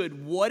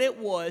understood what it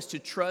was to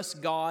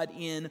trust God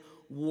in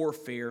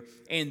warfare.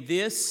 And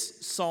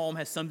this psalm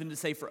has something to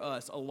say for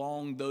us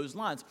along those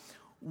lines.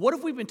 What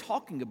have we been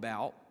talking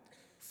about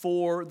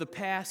for the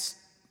past,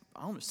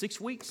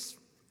 6 weeks?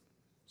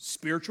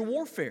 Spiritual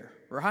warfare,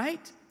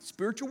 right?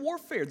 Spiritual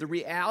warfare, the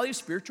reality of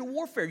spiritual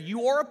warfare.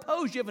 You are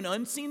opposed. You have an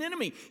unseen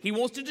enemy. He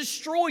wants to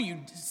destroy you.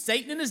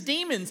 Satan and his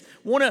demons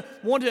want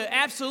to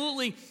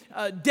absolutely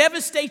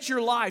devastate your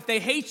life.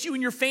 They hate you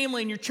and your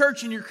family and your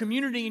church and your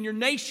community and your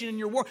nation and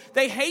your world.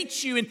 They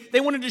hate you and they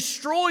want to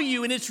destroy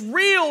you, and it's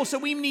real. So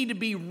we need to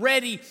be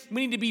ready.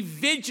 We need to be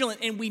vigilant,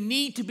 and we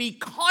need to be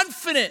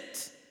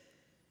confident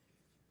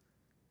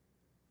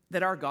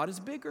that our God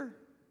is bigger.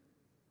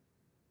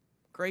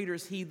 Greater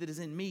is he that is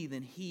in me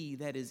than he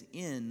that is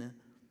in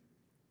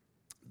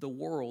the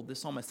world. This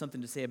psalm has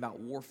something to say about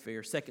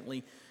warfare.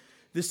 Secondly,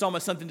 This psalm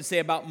has something to say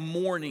about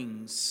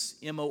mornings,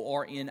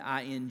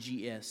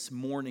 mornings,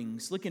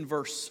 mornings. Look in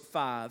verse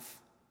 5.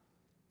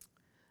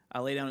 I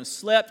lay down and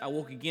slept, I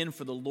woke again,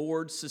 for the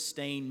Lord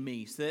sustained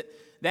me. So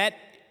that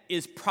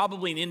is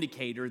probably an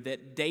indicator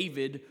that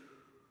David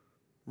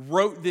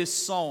wrote this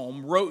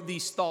psalm, wrote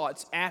these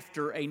thoughts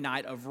after a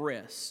night of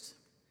rest.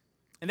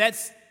 And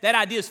that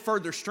idea is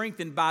further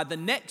strengthened by the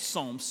next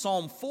psalm.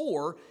 Psalm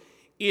 4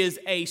 is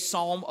a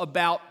psalm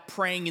about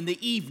praying in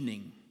the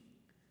evening.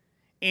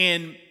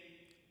 And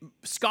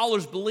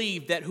scholars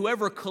believe that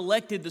whoever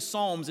collected the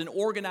psalms and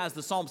organized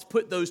the psalms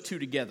put those two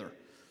together.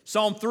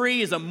 Psalm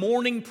 3 is a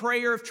morning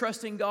prayer of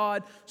trust in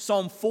God.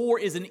 Psalm 4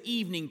 is an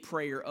evening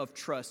prayer of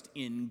trust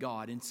in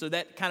God. And so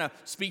that kind of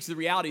speaks to the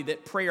reality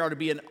that prayer ought to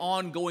be an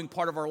ongoing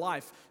part of our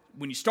life.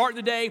 When you start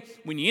the day,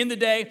 when you end the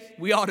day,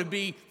 we ought to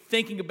be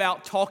thinking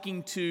about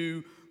talking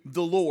to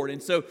the Lord.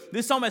 And so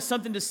this psalm has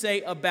something to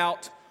say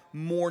about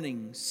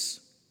mornings.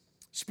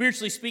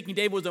 Spiritually speaking,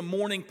 David was a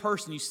morning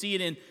person. You see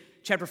it in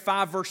chapter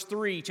 5, verse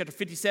 3, chapter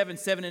 57,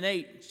 7 and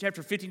 8,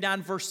 chapter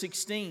 59, verse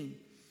 16.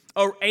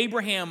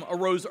 Abraham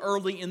arose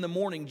early in the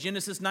morning,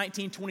 Genesis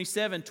 19,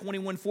 27,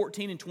 21,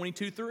 14, and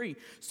 22, 3.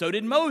 So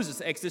did Moses,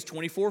 Exodus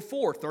 24,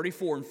 4,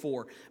 34, and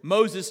 4.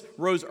 Moses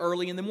rose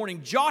early in the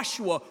morning.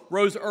 Joshua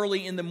rose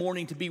early in the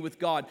morning to be with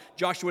God.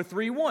 Joshua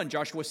 3, 1,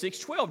 Joshua 6,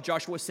 12,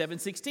 Joshua 7,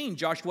 16,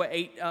 Joshua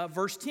 8,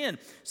 verse 10.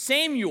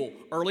 Samuel,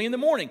 early in the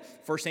morning,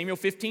 1 Samuel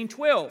 15,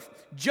 12.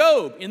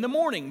 Job in the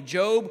morning,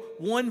 Job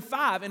 1,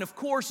 5. And of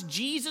course,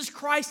 Jesus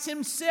Christ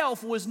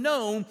himself was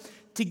known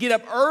to get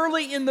up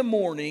early in the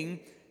morning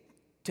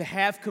to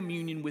have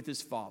communion with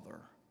his Father.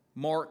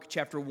 Mark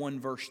chapter 1,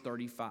 verse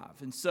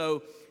 35. And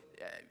so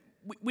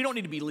we don't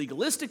need to be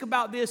legalistic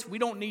about this. We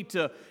don't need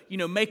to,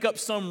 make up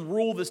some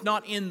rule that's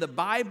not in the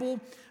Bible.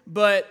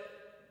 But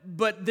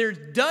there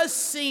does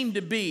seem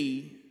to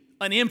be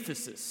an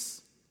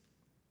emphasis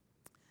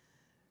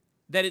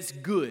that it's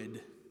good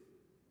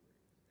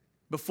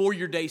before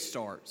your day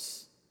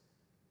starts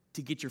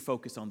to get your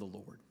focus on the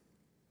Lord.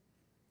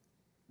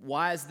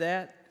 Why is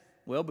that?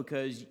 Well,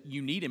 because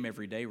you need him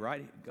every day,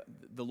 right?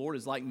 The Lord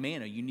is like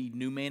manna. You need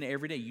new manna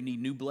every day. You need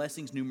new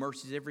blessings, new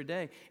mercies every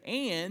day.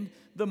 And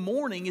the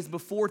morning is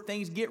before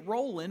things get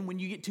rolling when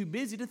you get too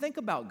busy to think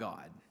about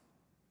God,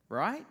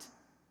 right?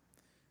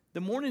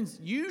 The morning's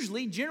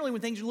generally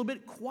when things are a little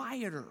bit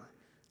quieter,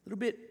 a little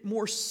bit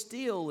more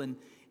still. And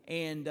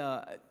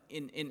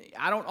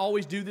I don't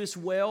always do this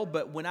well,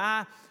 but when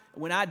I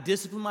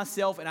discipline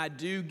myself and I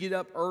do get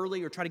up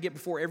early or try to get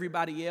before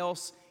everybody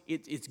else,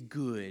 it's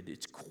good.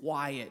 It's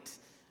quiet.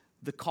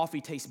 The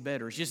coffee tastes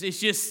better. It's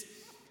just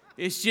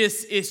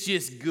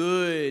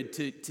good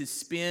to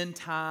spend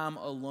time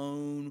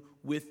alone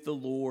with the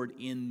Lord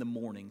in the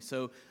morning.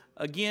 So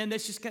again,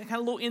 that's just kind of a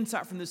little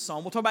insight from this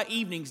psalm. We'll talk about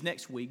evenings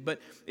next week,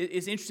 but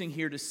it's interesting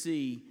here to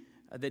see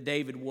that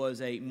David was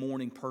a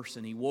morning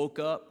person. He woke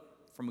up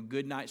from a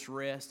good night's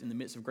rest in the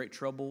midst of great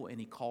trouble, and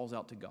he calls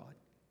out to God.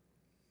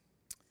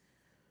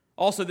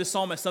 Also, this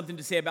psalm has something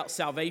to say about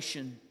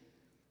salvation.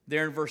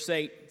 There in verse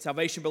 8,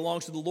 salvation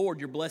belongs to the Lord.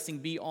 Your blessing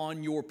be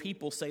on your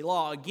people,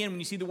 Selah. Again, when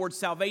you see the word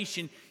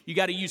salvation, you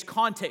got to use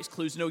context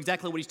clues to know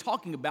exactly what he's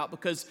talking about,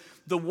 because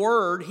the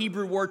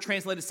Hebrew word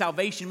translated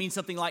salvation means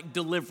something like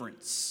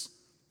deliverance,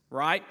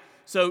 right?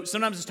 So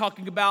sometimes it's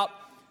talking about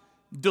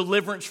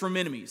deliverance from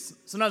enemies.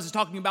 Sometimes it's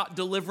talking about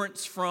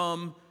deliverance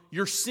from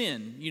your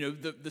sin.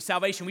 The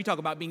salvation we talk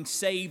about being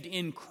saved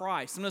in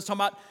Christ. Sometimes it's talking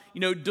about,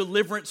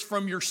 deliverance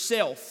from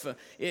yourself.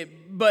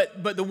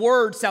 But the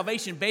word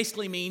salvation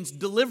basically means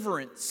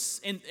deliverance.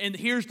 And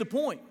here's the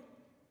point.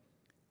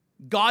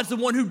 God's the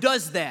one who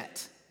does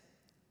that.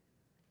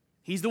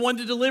 He's the one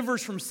that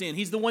delivers from sin.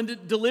 He's the one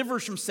that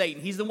delivers from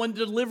Satan. He's the one that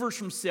delivers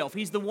from self.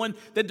 He's the one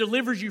that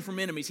delivers you from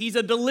enemies. He's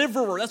a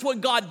deliverer. That's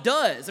what God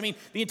does. I mean,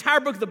 the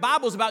entire book of the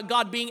Bible is about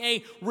God being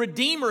a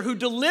redeemer who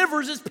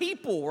delivers his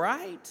people,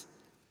 right?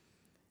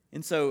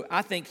 And so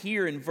I think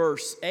here in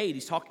verse 8,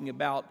 he's talking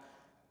about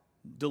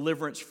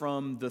deliverance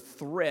from the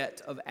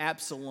threat of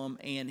Absalom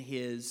and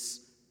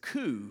his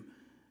coup.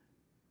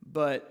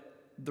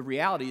 But the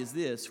reality is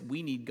this: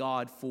 we need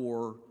God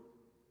for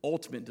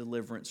ultimate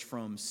deliverance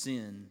from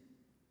sin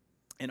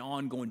and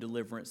ongoing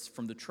deliverance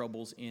from the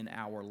troubles in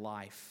our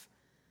life.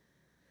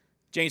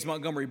 James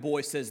Montgomery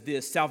Boyce says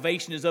this: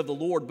 salvation is of the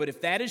Lord, but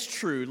if that is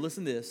true,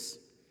 listen to this.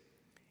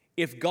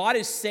 If God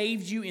has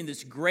saved you in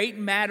this great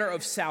matter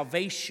of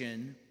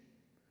salvation,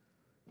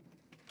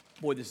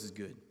 boy, this is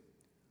good.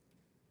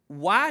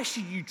 Why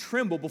should you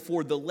tremble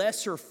before the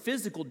lesser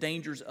physical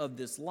dangers of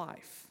this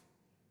life?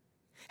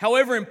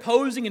 However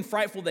imposing and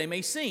frightful they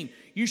may seem,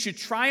 you should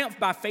triumph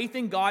by faith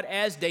in God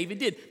as David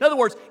did. In other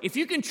words, if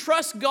you can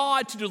trust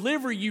God to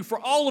deliver you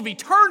for all of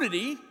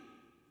eternity,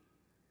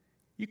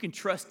 you can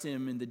trust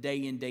him in the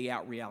day in, day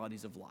out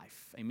realities of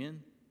life.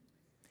 Amen?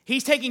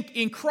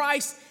 In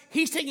Christ,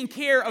 he's taking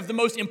care of the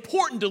most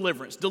important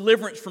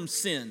deliverance from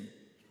sin,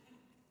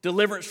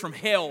 deliverance from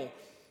hell,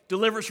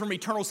 deliverance from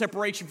eternal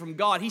separation from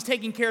God. He's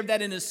taking care of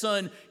that in his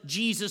Son,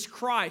 Jesus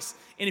Christ.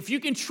 And if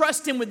you can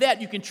trust him with that,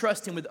 you can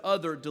trust him with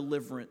other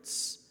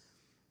deliverance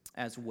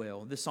as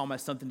well. This psalm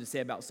has something to say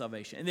about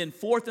salvation. And then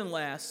fourth and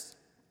last,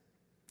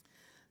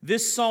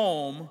 this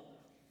psalm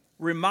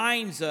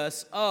reminds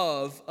us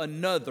of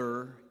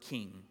another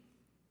king.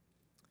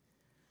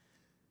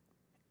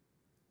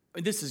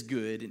 This is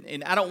good,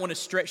 and I don't want to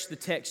stretch the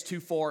text too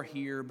far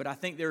here, but I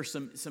think there are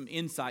some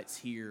insights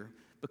here,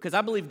 because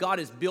I believe God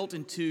has built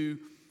into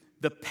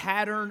the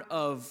pattern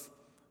of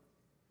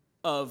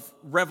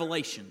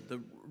revelation, the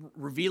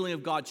revealing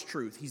of God's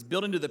truth. He's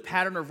built into the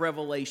pattern of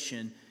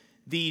revelation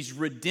these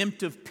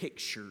redemptive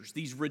pictures,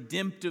 these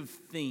redemptive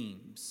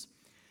themes.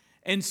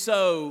 And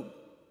so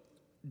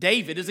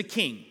David is a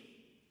king.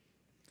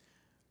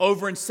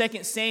 Over in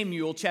 2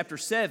 Samuel chapter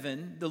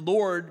 7, the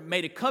Lord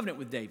made a covenant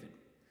with David.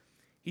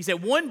 He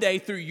said, one day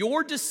through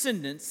your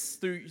descendants,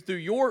 through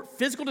your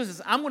physical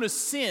descendants, I'm going to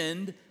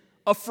send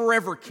a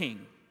forever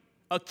king.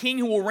 A king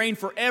who will reign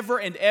forever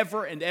and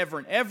ever and ever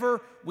and ever.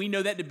 We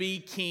know that to be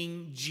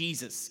King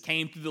Jesus.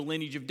 Came through the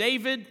lineage of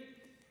David,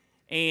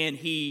 and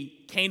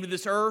he came to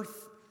this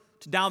earth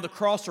to die on the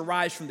cross, to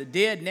rise from the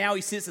dead. Now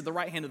he sits at the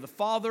right hand of the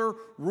Father,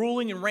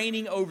 ruling and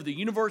reigning over the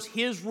universe.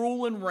 His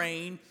rule and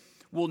reign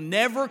will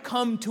never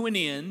come to an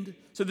end,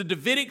 so the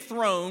Davidic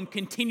throne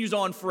continues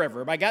on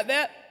forever. Everybody got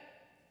that?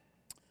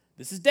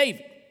 This is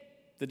David,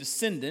 the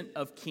descendant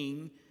of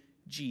King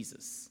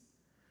Jesus.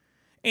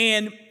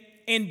 And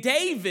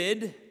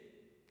David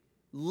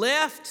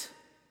left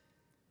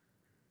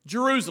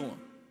Jerusalem.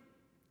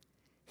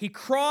 He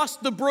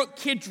crossed the brook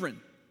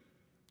Kidron,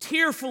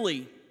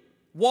 tearfully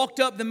walked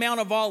up the Mount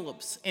of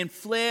Olives, and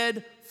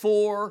fled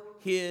for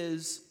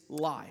his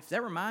life. Does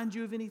that remind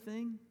you of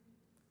anything?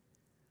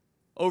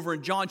 Over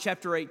in John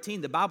chapter 18,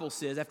 the Bible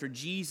says, after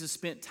Jesus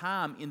spent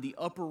time in the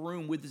upper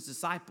room with his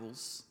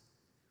disciples,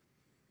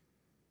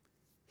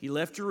 he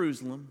left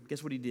Jerusalem.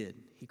 Guess what he did?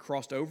 He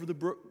crossed over the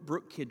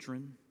brook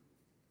Kidron,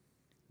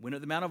 went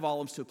up the Mount of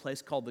Olives to a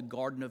place called the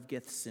Garden of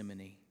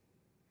Gethsemane.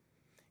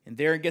 And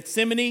there in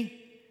Gethsemane,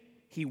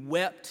 he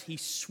wept, he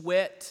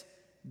sweat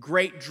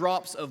great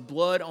drops of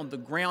blood on the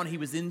ground. He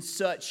was in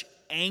such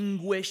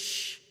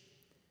anguish.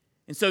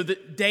 And so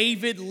that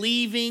David,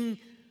 leaving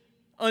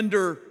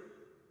under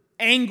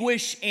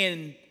anguish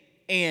and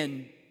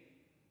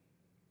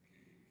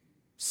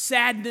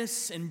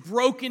sadness and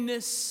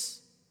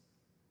brokenness,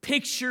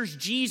 pictures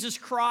Jesus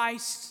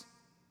Christ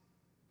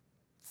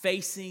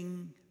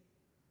facing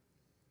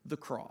the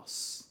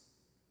cross.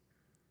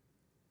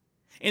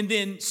 And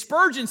then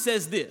Spurgeon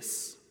says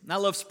this, and I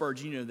love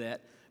Spurgeon, you know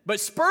that, but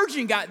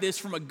Spurgeon got this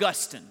from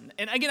Augustine.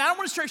 And again, I don't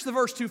want to stretch the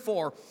verse too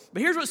far,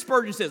 but here's what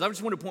Spurgeon says. I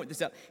just want to point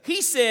this out.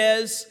 He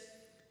says,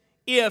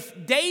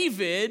 if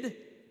David,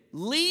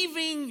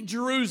 leaving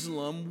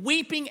Jerusalem,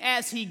 weeping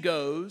as he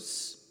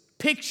goes,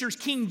 pictures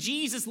King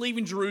Jesus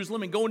leaving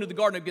Jerusalem and going to the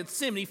Garden of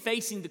Gethsemane,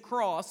 facing the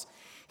cross,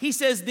 he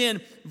says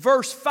then,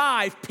 verse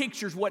 5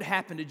 pictures what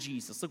happened to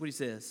Jesus. Look what he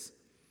says.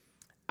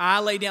 I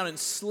lay down and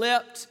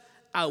slept.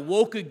 I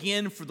woke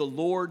again, for the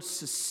Lord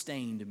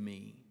sustained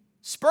me.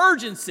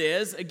 Spurgeon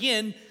says,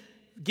 again,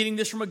 getting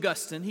this from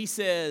Augustine, he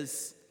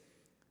says,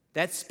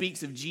 that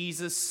speaks of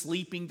Jesus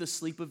sleeping the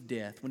sleep of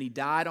death when he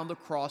died on the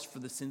cross for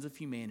the sins of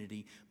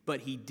humanity, but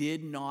he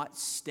did not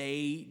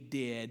stay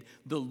dead.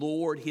 The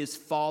Lord, his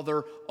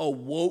Father,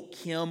 awoke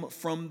him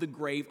from the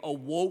grave,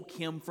 awoke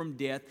him from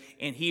death,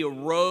 and he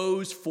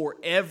arose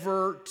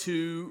forever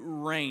to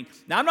reign.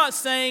 Now, I'm not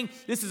saying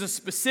this is a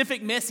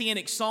specific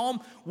messianic psalm.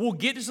 We'll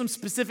get to some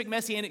specific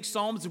messianic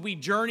psalms as we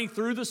journey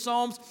through the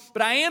psalms,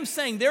 but I am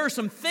saying there are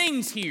some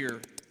things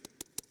here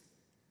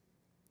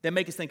that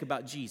make us think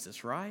about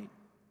Jesus, right?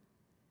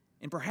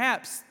 And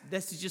perhaps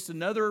this is just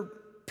another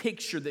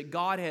picture that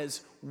God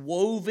has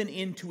woven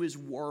into his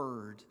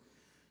word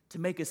to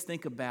make us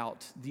think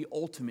about the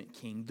ultimate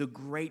king, the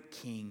great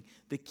king,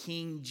 the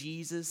King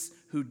Jesus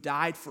who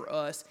died for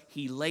us.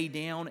 He lay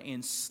down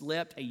and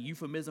slept, a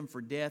euphemism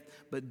for death,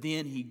 but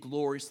then he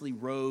gloriously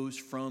rose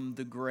from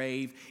the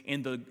grave.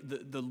 And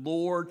the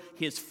Lord,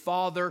 his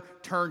Father,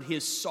 turned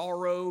his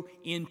sorrow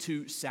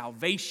into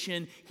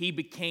salvation. He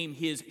became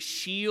his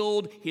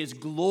shield, his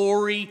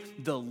glory,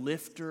 the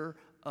lifter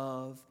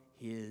of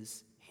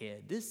his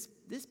head. This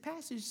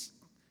passage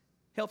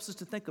helps us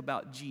to think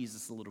about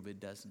Jesus a little bit,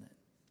 doesn't it?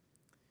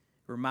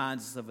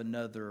 Reminds us of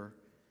another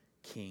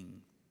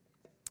king.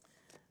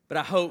 But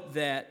I hope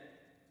that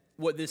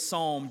what this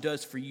psalm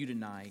does for you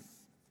tonight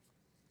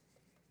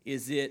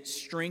is it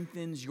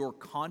strengthens your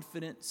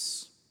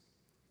confidence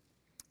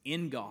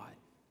in God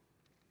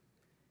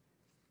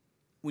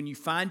when you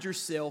find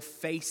yourself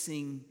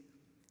facing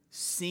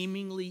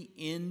seemingly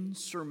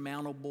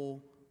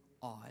insurmountable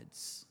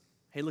odds.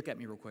 Hey, look at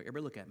me real quick.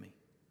 Everybody look at me.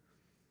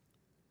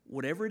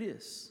 Whatever it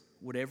is,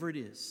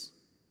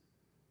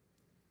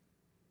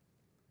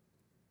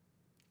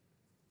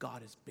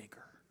 God is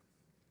bigger.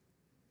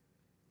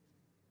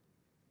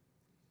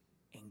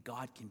 And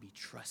God can be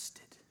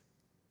trusted.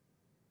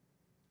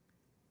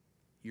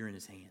 You're in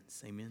his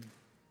hands. Amen.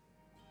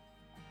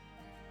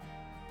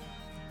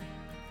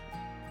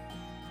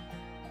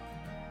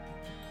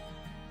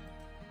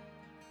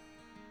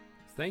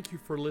 Thank you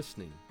for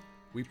listening.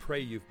 We pray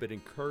you've been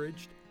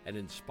encouraged and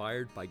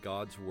inspired by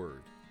God's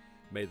Word.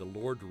 May the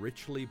Lord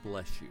richly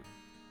bless you.